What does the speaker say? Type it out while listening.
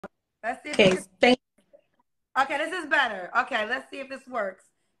Let's see if Okay, this. thank Okay, this is better. Okay, let's see if this works.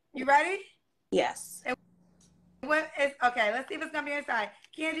 You ready? Yes. Okay, let's see if it's gonna be inside.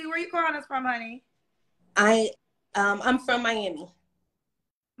 Candy, where you calling us from, honey? I'm from Miami.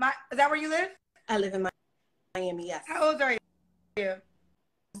 Is that where you live? I live in Miami, yes. How old are you?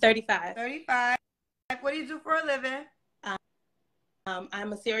 35. 35. What do you do for a living?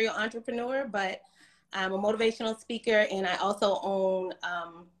 I'm a serial entrepreneur, but I'm a motivational speaker, and I also own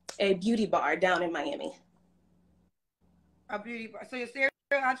a beauty bar down in Miami. A beauty bar. So you're a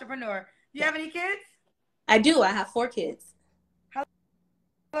serial entrepreneur. Do you have any kids? I do. I have 4 kids. How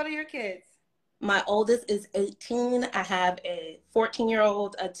old are your kids? My oldest is 18. I have a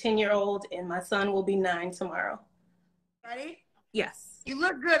 14-year-old, a 10-year-old, and my son will be 9 tomorrow. Ready? Yes. You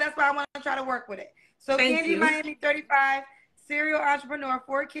look good. That's why I want to try to work with it. So Thank Candy you. Miami, 35, serial entrepreneur,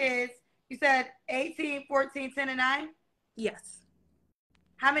 4 kids. You said 18, 14, 10, and 9? Yes.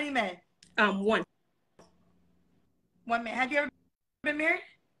 How many men? 1. 1 man. Have you ever been married?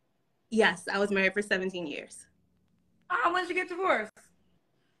 Yes, I was married for 17 years. Oh, when did you get divorced?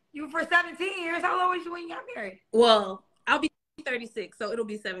 You were for 17 years. How old was you when you got married? Well, I'll be 36, so it'll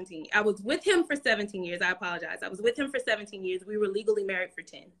be 17. I was with him for 17 years. I apologize. I was with him for 17 years. We were legally married for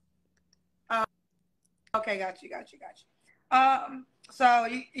 10. Okay, got you. So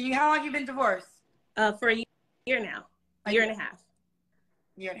you how long you been divorced? For a year now. A year and a half.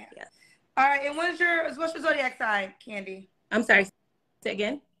 Year and a half. Yes. All right, and what's your zodiac sign, Candy? I'm sorry. Say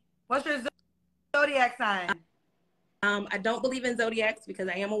again. What's your zodiac sign? I don't believe in zodiacs because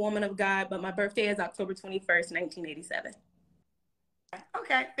I am a woman of God, but my birthday is October 21st, 1987.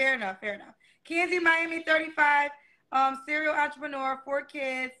 Okay, fair enough. Candy Miami, 35, serial entrepreneur, 4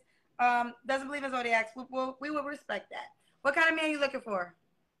 kids, doesn't believe in zodiacs. We will respect that. What kind of man are you looking for?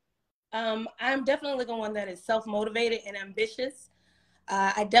 I'm definitely looking for one that is self-motivated and ambitious.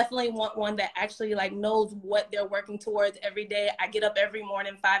 I definitely want one that actually knows what they're working towards every day. I get up every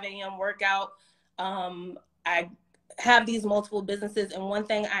morning, 5 a.m. workout. I have these multiple businesses, and one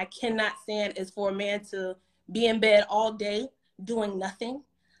thing I cannot stand is for a man to be in bed all day doing nothing.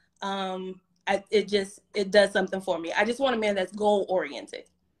 It does something for me. I just want a man that's goal oriented.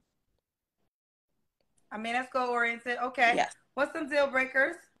 A man that's goal oriented. Okay. Yes. What's some deal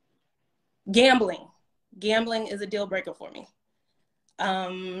breakers? Gambling is a deal breaker for me.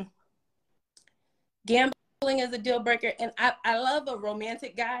 Gambling is a deal breaker, and I love a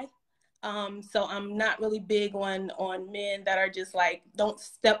romantic guy. So I'm not really big on men that are just don't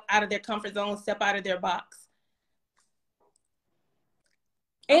step out of their comfort zone, step out of their box.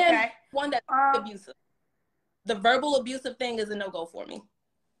 And okay. One that's abusive. The verbal abusive thing is a no-go for me.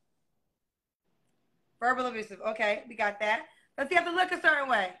 Verbal abusive. Okay, we got that. Does he have to look a certain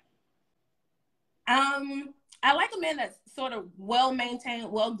way? I like a man that's sort of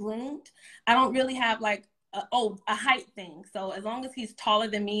well-maintained, well-groomed. I don't really have a height thing. So as long as he's taller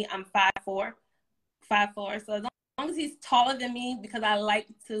than me, I'm 5'4". So as long as he's taller than me, because I like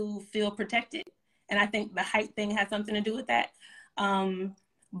to feel protected. And I think the height thing has something to do with that.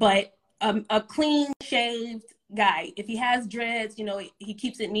 But a clean shaved guy, if he has dreads, he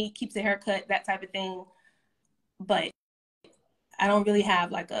keeps it neat, keeps a haircut, that type of thing. But I don't really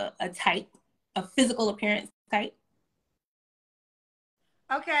have a type, a physical appearance type.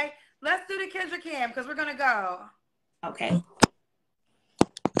 Okay, let's do the Kendra Cam because we're gonna go. Okay.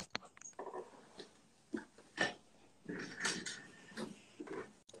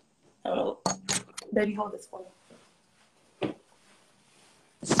 Oh, baby, hold this for me.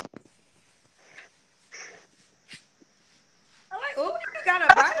 Oh, you got a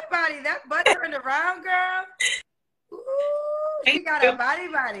body. That butt turned around, girl. Ooh, she got a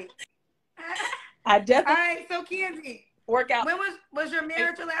body. I definitely. All right, so Kenzie, work out. When was your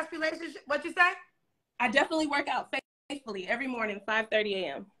marriage or last relationship? What'd you say? I definitely work out faithfully every morning, 5:30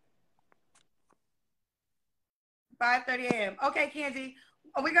 a.m. 5:30 a.m. Okay, Kenzie,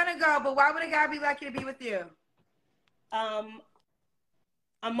 we're gonna go, but why would a guy be lucky to be with you?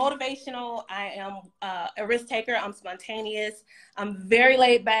 I'm motivational. I am a risk taker. I'm spontaneous. I'm very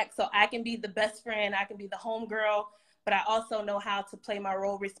laid back, so I can be the best friend. I can be the home girl, but I also know how to play my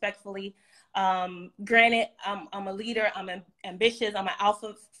role respectfully. Granted, I'm a leader. I'm ambitious. I'm an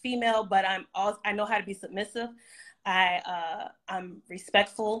alpha female, but I know how to be submissive. I'm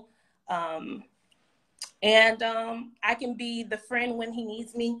respectful. And I can be the friend when he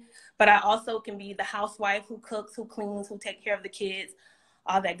needs me, but I also can be the housewife who cooks, who cleans, who takes care of the kids,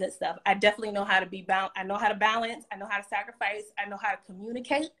 all that good stuff. I definitely know how to be I know how to balance. I know how to sacrifice. I know how to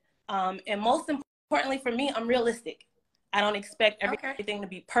communicate. And most importantly for me, I'm realistic. I don't expect everything to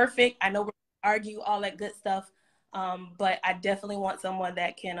be perfect. I know we're going to argue, all that good stuff. But I definitely want someone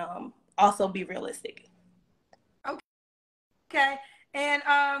that can also be realistic. Okay. And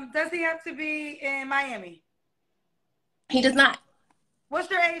does he have to be in Miami? He does not. What's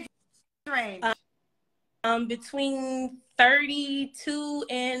your age range? Between 32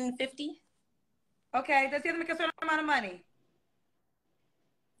 and 50. Okay. Does he have to make a certain amount of money?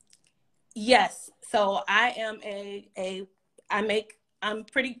 Yes. So I'm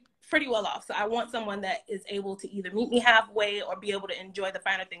pretty well off. So I want someone that is able to either meet me halfway or be able to enjoy the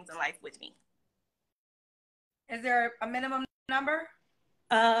finer things in life with me. Is there a minimum number?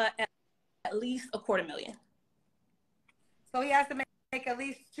 At least $250,000. So he has to make at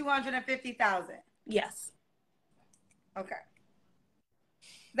least 250,000. Yes. Okay.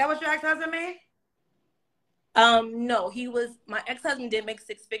 Is that what your ex-husband made? No, my ex-husband did make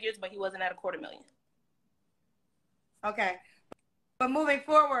 6 figures, but he wasn't at $250,000. Okay. But moving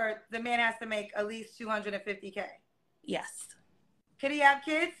forward, the man has to make at least 250K. Yes. Can he have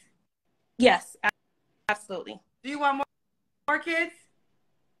kids? Yes, absolutely. Do you want more kids?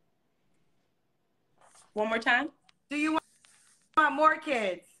 One more time? Do you want more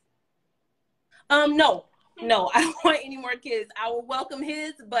kids? No, I don't want any more kids. I will welcome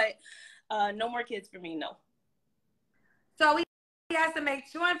his, but no more kids for me, no. So he has to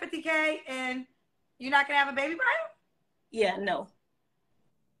make 250K and you're not going to have a baby by him? Yeah, no.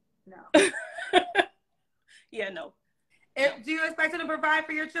 No. Yeah, no. Do you expect him to provide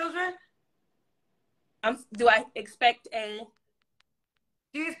for your children? Do I expect Do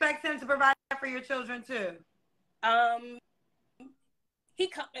you expect him to provide for your children too? They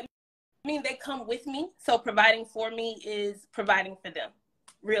come with me, so providing for me is providing for them,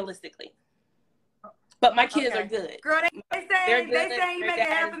 realistically. But my kids are good. Girl, they say you make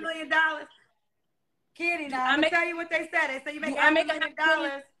 $500,000. Kitty, now I'm gonna tell you what they said. They say you make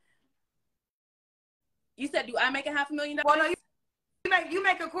 $500,000. You said, do I make $500,000? Well, no, you make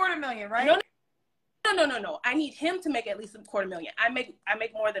 $250,000, right? No. I need him to make at least $250,000. I make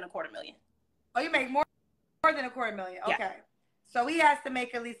more than $250,000. Oh, you make more than $250,000. Okay. Yeah. So he has to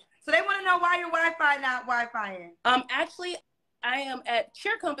make at least. So they want to know why your Wi-Fi not Wi-Fi-ing. Actually, I am at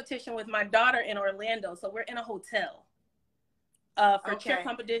cheer competition with my daughter in Orlando, so we're in a hotel. For cheer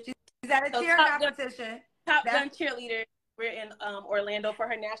competition. Is that a cheer competition? Top Gun cheerleader. We're in Orlando for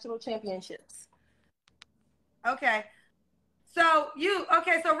her national championships. Okay. So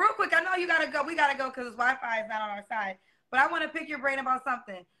so real quick, I know you gotta go. We gotta go because Wi-Fi is not on our side. But I want to pick your brain about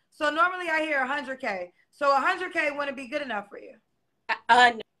something. So normally I hear 100K. So 100K wouldn't be good enough for you?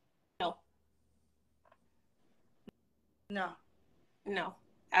 No. No,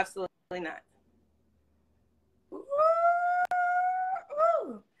 absolutely not. Ooh.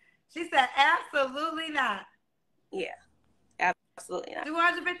 She said absolutely not. Yeah, absolutely not.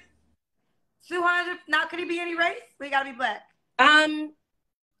 200. Now, could he be any race? We gotta be black.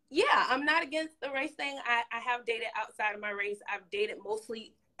 Yeah, I'm not against the race thing. I have dated outside of my race. I've dated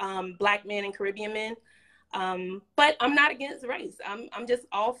mostly Black men and Caribbean men. But I'm not against race. I'm just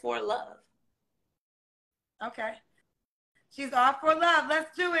all for love. Okay. She's all for love.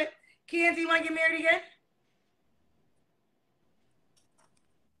 Let's do it. Kenzie, you want to get married again?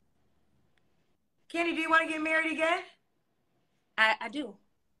 Kenny, do you want to get married again? I do.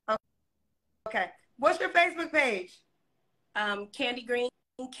 Okay. What's your Facebook page? Kandi Green,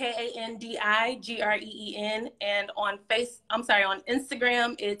 KandiGreen, and on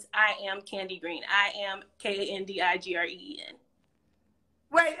Instagram, it's I am Kandi Green. I am KandiGreen.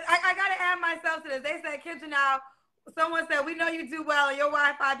 Wait, I gotta add myself to this. They said, Kendra, now, someone said, we know you do well and your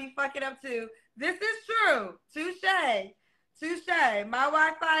Wi-Fi be fucking up too. This is true. Touche. My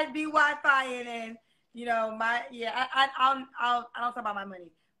Wi-Fi be Wi-Fi and I don't talk about my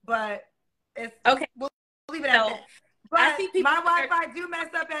money, but it's okay. We'll leave it at that. But my Wi-Fi do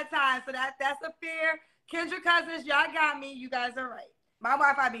mess up at times, so that's a fair. Kendra Cousins, y'all got me. You guys are right. My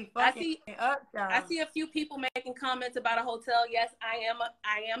Wi-Fi be fucking up. I see a few people making comments about a hotel. Yes, I am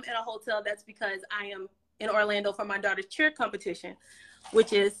in a hotel. That's because I am in Orlando for my daughter's cheer competition,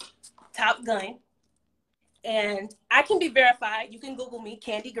 which is Top Gun. And I can be verified. You can Google me,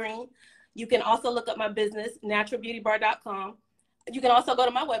 Kandi Green. You can also look up my business, naturalbeautybar.com. You can also go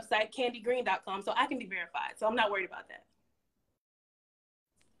to my website, kandigreen.com, so I can be verified. So I'm not worried about that.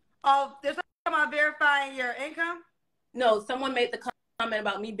 Oh, there's something about verifying your income? No, someone made the comment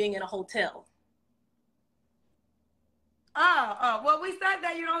about me being in a hotel. Oh, well, we said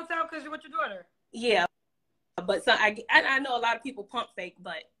that you don't tell because you're with your daughter. Yeah, but I know a lot of people pump fake,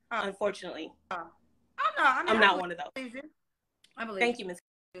 but unfortunately, I'm not one of those. I believe. Thank you, Ms.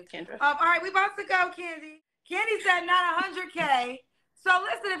 Kendra. All right, we about to go, Kenzie. Kenzie said not 100K. So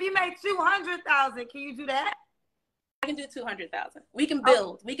listen, if you make 200,000, can you do that? can do 200,000. We can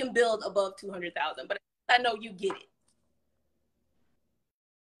build. We can build above 200,000, but I know you get it.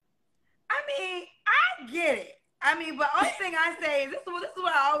 I mean, I get it. I mean, but only thing I say is this is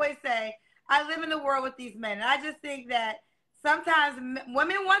what I always say. I live in the world with these men, and I just think that sometimes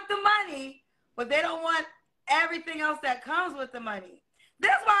women want the money, but they don't want everything else that comes with the money.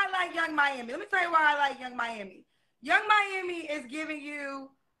 That's why I like Young Miami. Let me tell you why I like Young Miami. Young Miami is giving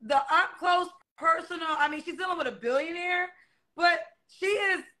you the up close personal. I mean, she's dealing with a billionaire, but she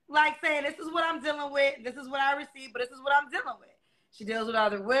is like saying, this is what I'm dealing with. This is what I receive, but this is what I'm dealing with. She deals with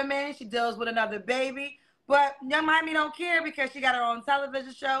other women. She deals with another baby. But Young Miami don't care because she got her own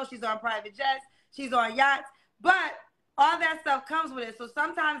television show. She's on private jets. She's on yachts. But all that stuff comes with it. So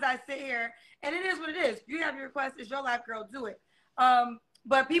sometimes I sit here, and it is what it is. You have your request. It's your life, girl. Do it.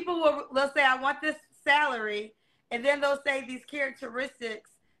 But people will, let's say, I want this salary, and then they'll say these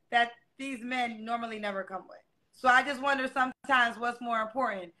characteristics that these men normally never come with. So I just wonder sometimes what's more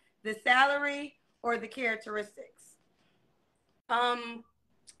important, the salary or the characteristics? I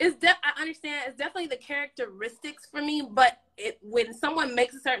understand it's definitely the characteristics for me, but when someone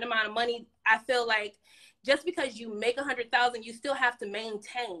makes a certain amount of money, I feel like just because you make 100,000, you still have to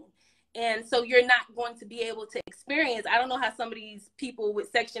maintain. And so you're not going to be able to experience. I don't know how some of these people with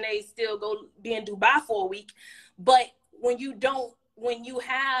Section 8 still go be in Dubai for a week, but when you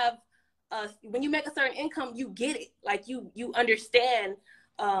make a certain income, you get it. Like you understand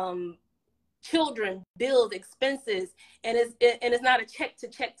children, bills, expenses, and it's not a check to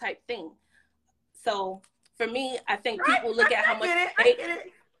check type thing. So for me, I think people look at how much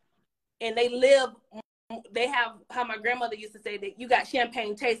and they live. They have how my grandmother used to say that you got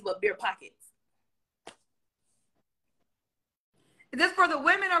champagne taste but beer pockets. Is this for the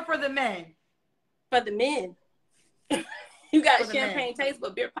women or for the men? For the men. You got champagne taste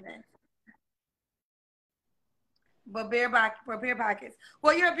but beer pockets. But beer pockets.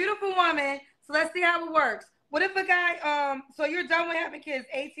 Well, you're a beautiful woman, so let's see how it works. What if a guy, so you're done with having kids,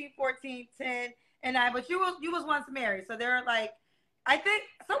 18, 14, 10, and 9, but you was once married, so they're like, I think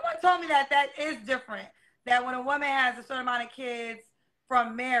someone told me that is different, that when a woman has a certain amount of kids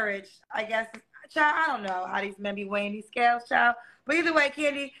from marriage, I guess, child, I don't know how these men be weighing these scales, child, but either way,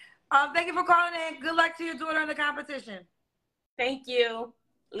 Kandi, thank you for calling in. Good luck to your daughter in the competition. Thank you.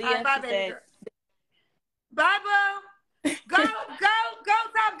 Leah, bye, baby girl. Bye, boo. Go, Top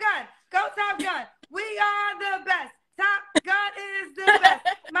Gun. Go, Top Gun. We are the best. Top Gun is the best.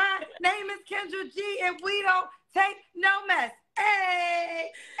 My name is Kendra G, and we don't take no mess.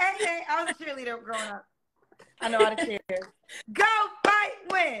 Hey, hey, hey. I was a cheerleader growing up. I know how to cheer. Go, fight,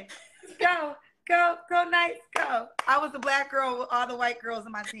 win. Go, Knights, go. I was the black girl with all the white girls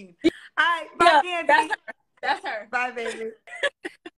on my team. All right, bye, Kandi. That's her. Bye, baby.